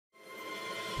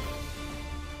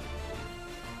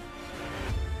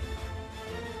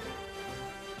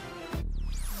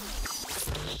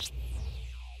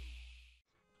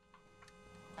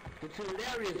It's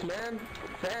hilarious, man.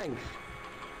 Thanks.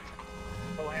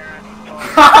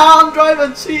 I'm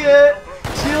driving, see you!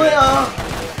 See you later!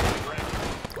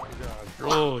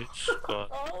 Oh, God.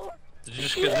 Did you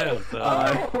just get nailed?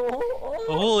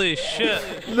 Holy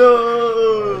shit!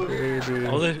 No!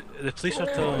 Oh, the police are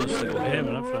telling us to go home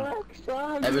and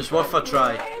everything. It was worth a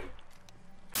try.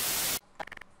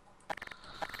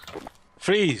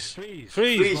 Freeze! Freeze,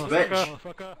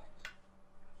 bitch!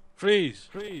 Freeze!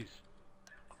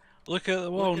 Look at the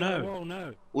wall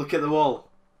now. Look at the wall.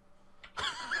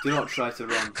 Do not try to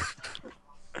run.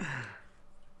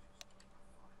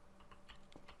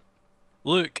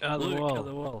 Look at the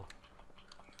wall.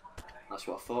 That's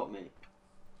what I thought, mate.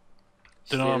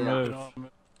 Do not move.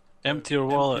 Empty your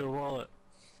wallet.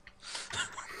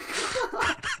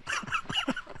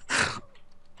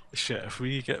 Shit, if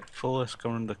we get police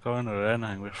coming the corner or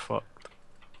anything, we're fucked.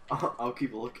 I'll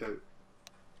keep a lookout.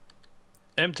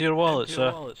 Empty your wallet,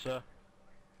 sir.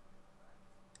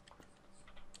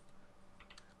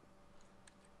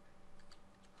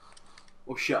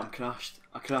 Oh shit, I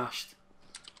crashed.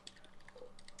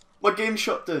 My game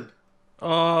shut down.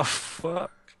 Oh,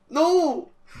 fuck.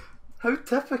 No! How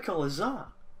typical is that?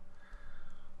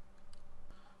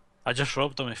 I just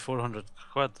robbed him of 400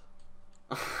 quid.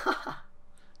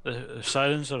 The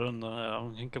sirens are on the... I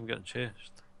think I'm getting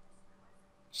chased.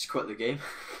 Just quit the game.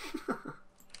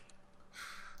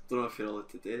 Don't know if you're allowed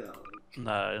to do that. Like.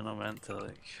 Nah, you're not meant to,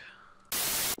 like...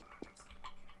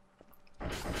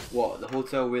 What, the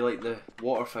hotel with like the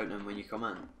water fountain when you come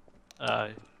in?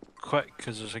 Aye. Quick,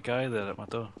 because there's a guy there at my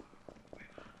door.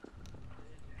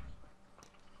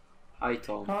 Hi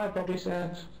Tom. Hi, Bobby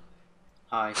Sands.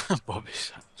 Hi. Bobby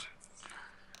Sands.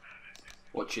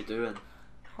 What you doing?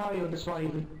 How are you this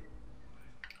evening?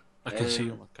 I can see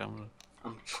you on my camera.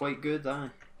 I'm quite good, aye.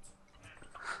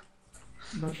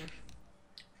 Nice.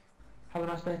 Have a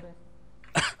nice day.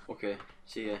 Okay,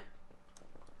 see ya.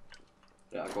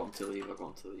 Yeah, I got him to leave,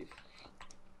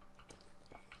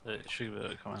 It should be able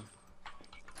to come in.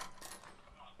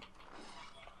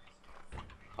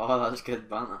 Oh, that's good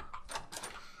banter.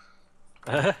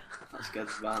 That's good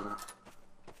banter.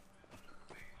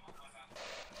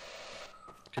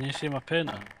 Can you see my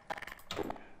painter?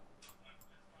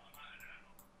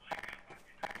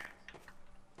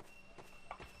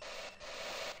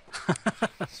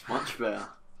 It's much better.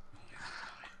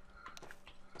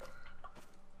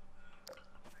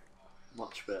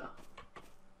 Much better.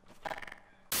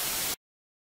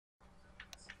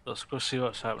 Let's go see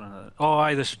what's happening. Oh,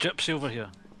 aye, there's a gypsy over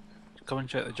here. Come and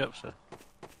check the gypsy.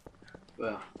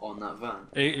 Where? On that van?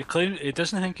 He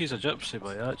doesn't think he's a gypsy,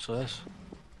 but he actually is.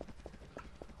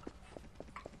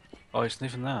 Oh, he's not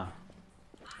even there.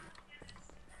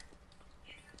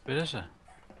 Where is he?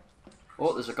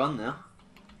 Oh, there's a gun there.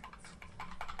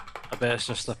 I bet it's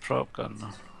just a prop gun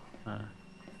though.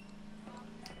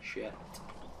 Shit.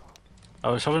 I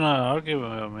was having an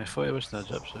argument with him, I thought he was a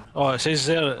gypsy. Oh, it says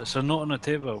there, it's a note on the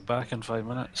table, back in 5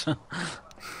 minutes.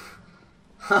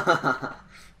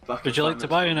 Would you like to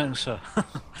buy anything, sir?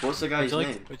 What's the guy's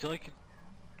name? Would you like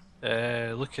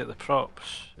it? Look at the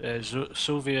props.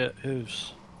 Soviet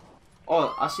hooves.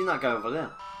 Oh, I seen that guy over there.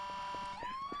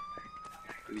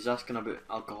 He was asking about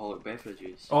alcoholic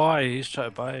beverages. Oh, aye, he's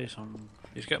trying to buy some.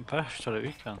 He's getting pushed for the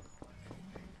weekend.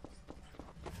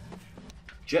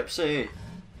 Gypsy!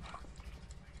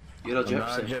 You're a gypsy. I'm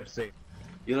not a gypsy.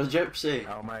 You're a gypsy.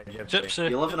 How am I a gypsy? Gypsy!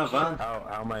 You live in a van. How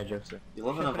am I a gypsy? You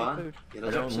live in a van. You're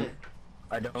a gypsy.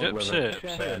 I don't Gypsy. live in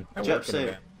a van. I work in a Gypsy.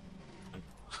 van.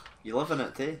 You live in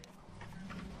it too.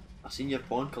 I seen your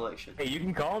porn collection. Hey, you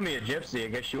can call me a gypsy. I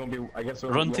guess you won't be. I guess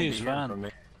Run won't to be his hearing van. from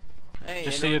me. Hey,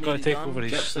 Just say you're going to take over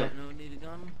his Gypsy. stuff.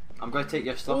 I'm going to take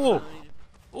your stuff. Oh!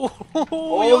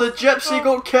 Oh, the gypsy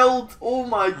got killed! Oh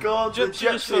my god, the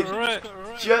just got gypsy! wrecked.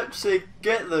 Gypsy,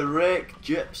 get the wreck,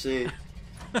 gypsy!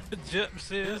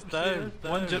 Gypsy is down.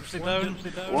 One gypsy down.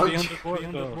 One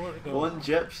 300 more to go. One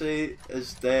gypsy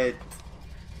is dead.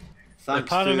 The Thanks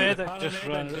paramedic just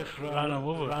ran him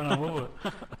over.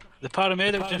 The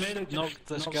paramedic just knocked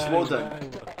this guy. Slow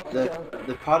down.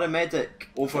 The paramedic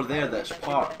over there that's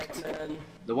parked,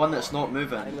 the one that's not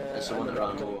moving, is the one that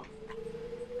ran him over.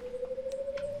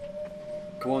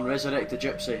 Come on, resurrect the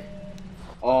gypsy.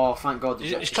 Oh, thank God the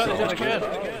gypsy's He's trying to still do it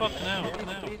alive. again. Fuck now.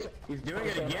 He's doing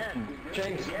it again.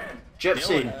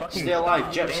 Gypsy, stay alive,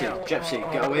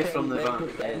 gypsy, get away from the van,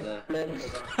 the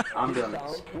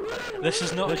ambulance. This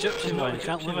is not a gypsy van, you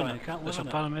can't live in it. It's a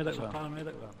paramedic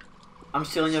van. I'm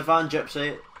stealing your van,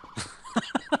 gypsy.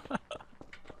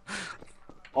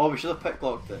 Oh, we should have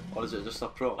picklocked it, or is it just a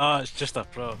prop? Oh, it's just a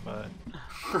prop, right.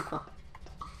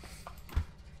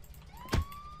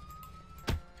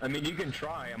 mean, you can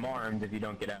try. I'm armed if you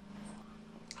don't get out.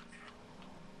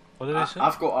 What did I say?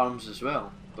 I've got arms as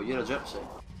well, but you're a gypsy.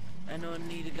 I don't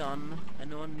need a gun. I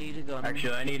don't need a gun.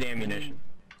 Actually, I need ammunition.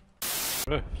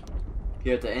 Roof.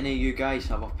 Here, do any of you guys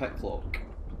have a picklock?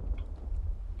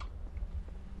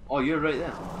 Oh, you're right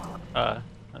there.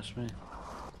 That's me.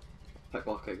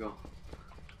 Picklock it, go.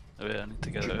 Oh, wait, I need to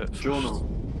get it out first.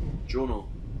 Jono.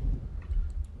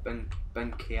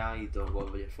 Binkiide or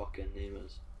whatever your fucking name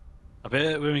is. I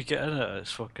bet when we get in it,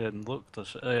 it's fucking looked,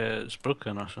 it's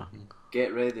broken or something.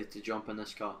 Get ready to jump in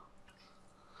this car.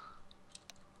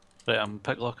 Right, I'm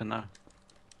picklocking now.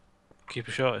 Keep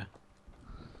a shot.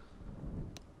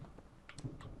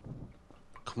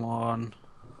 Come on.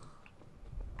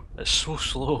 It's so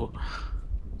slow.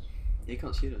 You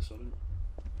can't see this, sorry.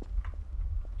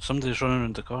 Somebody's running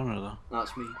around the corner though.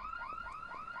 That's me.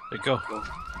 There you go. Go.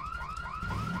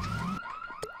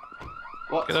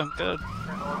 What? Get in, get in.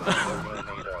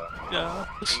 Yeah.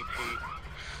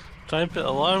 Try and put an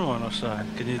alarm on or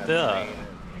something. Can you do that?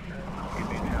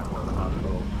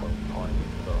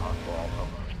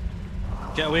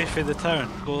 Get away from the town.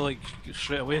 Go like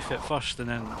straight away from it first and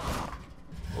then.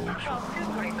 Charles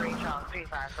 223, Charles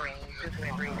 353,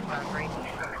 223, 253,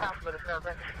 south of the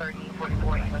service,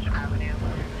 3044 English Avenue.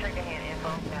 Check ahead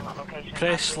info, mail on location.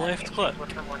 Press left click.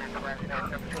 With someone at the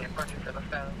residence or between approaches to the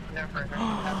stove. No further.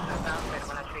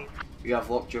 South You have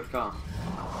locked your car.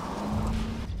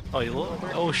 Oh, you look.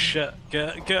 Oh shit.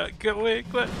 Get away,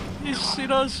 quick. He's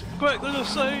seen us. Quick, there's a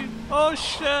sign. Oh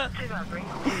shit.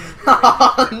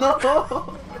 253.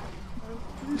 No!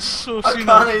 He's so I seen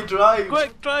us. can't drive!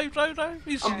 Quick, drive.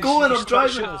 He's, I'm going, I'm he's gonna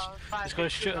driving. shoot us. He's gonna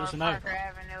shoot us now.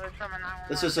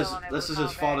 This is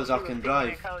as far as I can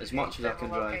drive. As much as I can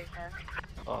drive.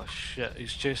 Oh shit,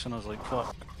 he's chasing us like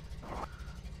fuck.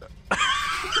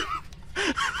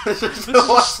 This is This the is the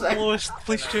worst thing. slowest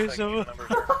police chase ever.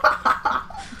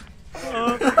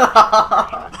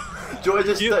 Do you want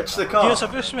to just ditch the car? Give us a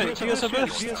boost, mate. Give us a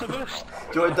boost. Do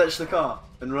you want to ditch the car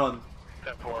and run?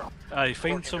 Aye,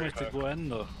 find somewhere to go in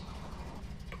though.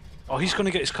 Oh, he's gonna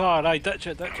get his car. Aye, ditch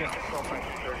it. Let's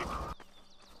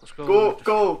go.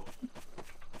 Go!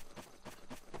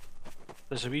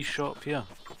 There's a wee shop here.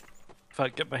 In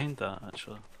fact, get behind that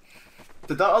actually.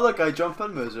 Did that other guy jump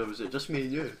in with us, or was it just me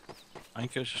and you? I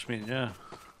think it was just me, yeah.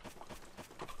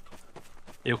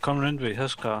 He'll come round with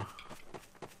his car.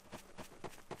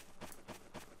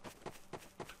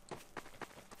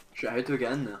 Shit, how do we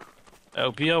get in there?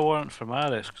 It'll be a warrant for my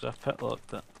arrest because I've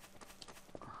picklocked it.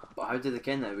 But how did they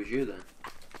ken that it was you then?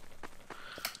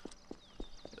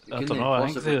 They I couldn't don't know, I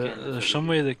think possibly ken it there's was some you.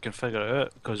 way they can figure it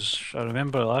out because I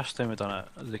remember last time we done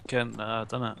it, they can't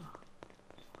done it.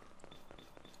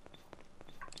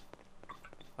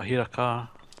 I hear a car.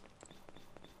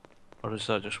 Or is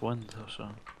that just wind or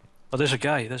something? Oh, there's a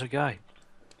guy. Where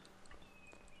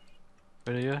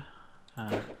are you?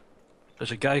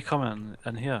 There's a guy coming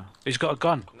in here. He's got a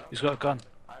gun.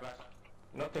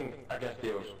 Nothing against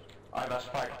you. I was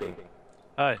fighting.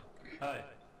 Hi.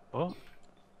 What?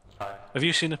 Hi. Have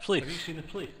you seen the police?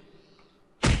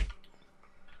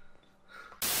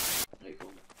 Right, go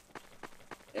on.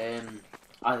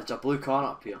 There's a blue car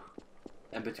up here.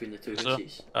 In between the two So,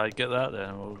 houses. I get that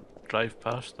then, we'll drive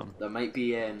past them. There might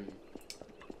be, the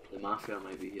mafia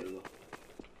might be here though.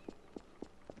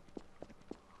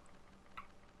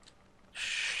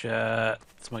 Shit,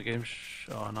 my game's...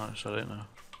 oh no, it's alright now.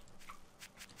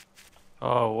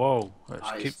 Oh, whoa,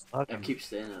 let's keep lagging. It keeps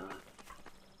staying there.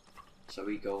 So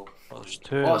we go. Oh, there's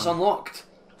two. Oh, it's unlocked!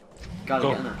 Garry,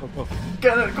 Go, get in it. go.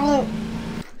 Get in it, go!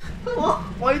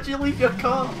 Why'd you leave your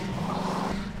car?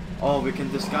 Oh, we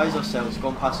can disguise ourselves, go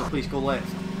and pass the police, go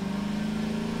left.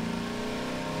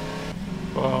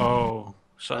 Whoa.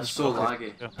 That's so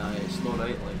fucking- laggy. yeah. It's not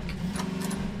right, like.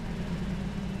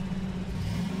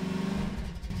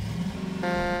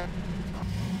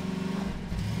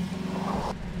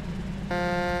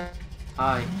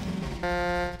 Hi.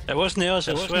 It wasn't us,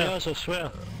 I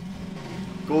swear.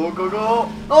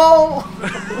 Go! Oh!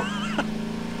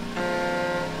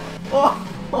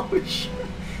 Oh shit!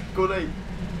 Go right.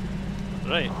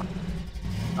 Right.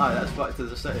 Aye, that's back to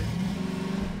the city.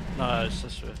 No, it's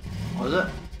this way. Was it?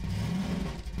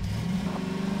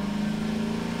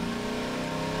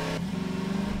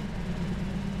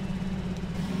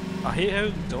 I hate how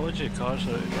dodgy cars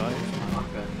are to drive.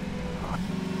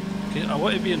 Okay. I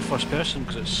want to be in first person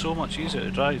because it's so much easier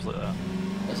to drive like that.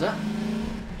 Is it?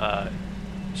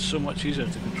 It's so much easier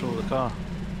to control the car.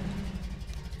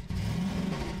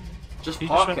 Just He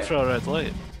just park went it. for a red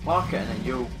light. Park it and then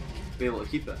you'll be able to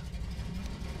keep it.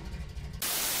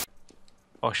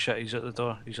 Oh shit, he's at the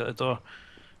door.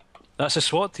 That's a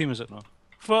SWAT team, is it not?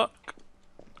 Fuck.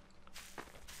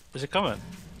 Is it coming?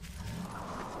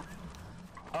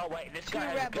 Oh wait, this Two guy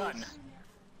has a gun. rebels.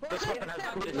 This weapon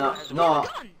has a gun. No,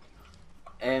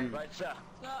 no. Right, sir.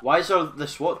 Why is there the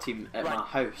SWAT team at my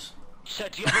house? Sir,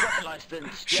 do you have a weapon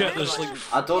license? Do you Shit, have a there's weapon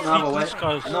like. I don't have a These weapon.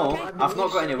 guys- No, I've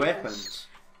not got any weapons.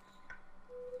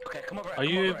 Okay, come over. Are come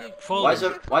you over. Why following? is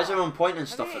everyone pointing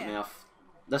stuff at me?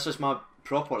 This is my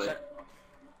property.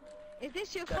 Is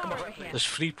this your car over here? There's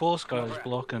 3 police guys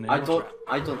blocking the I don't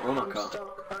own a car.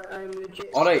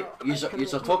 Alright, you're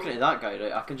talking to that guy,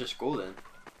 right? I can just go then.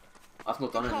 I've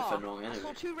not done anything wrong I anyway.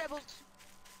 saw 2 rebels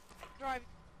driving.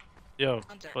 Yo,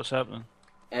 what's happening?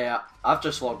 I've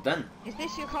just logged in. Is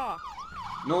this your car?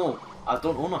 No, I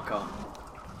don't own a car.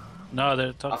 No,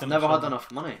 they're talking. I've never had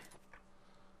enough money.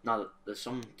 Nah, there's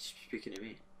someone speaking to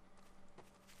me.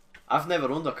 I've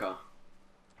never owned a car.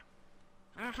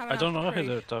 I don't know who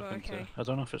they're talking to. I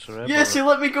don't know if it's a rebel Yes, he or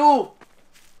let me go!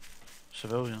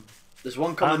 civilian. There's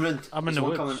one coming round. I'm in There's the one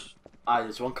woods. coming. Aye,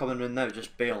 there's one coming round now,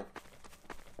 just bail.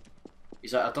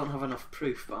 He's like, I don't have enough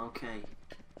proof, but okay.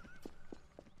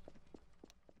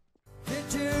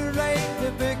 Did you write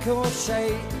the book of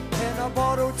sight in a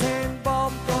bottle 10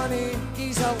 bob 20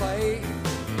 easily?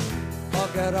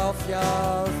 Bugger off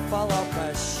your full of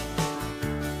fish.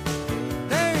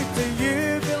 Now do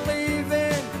you believe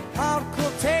in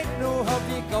hardcore techno? Have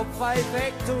you got 5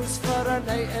 hectares for a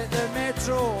night at the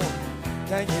metro?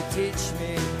 Can you teach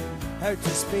me how to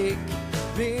speak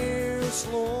real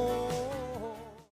slow?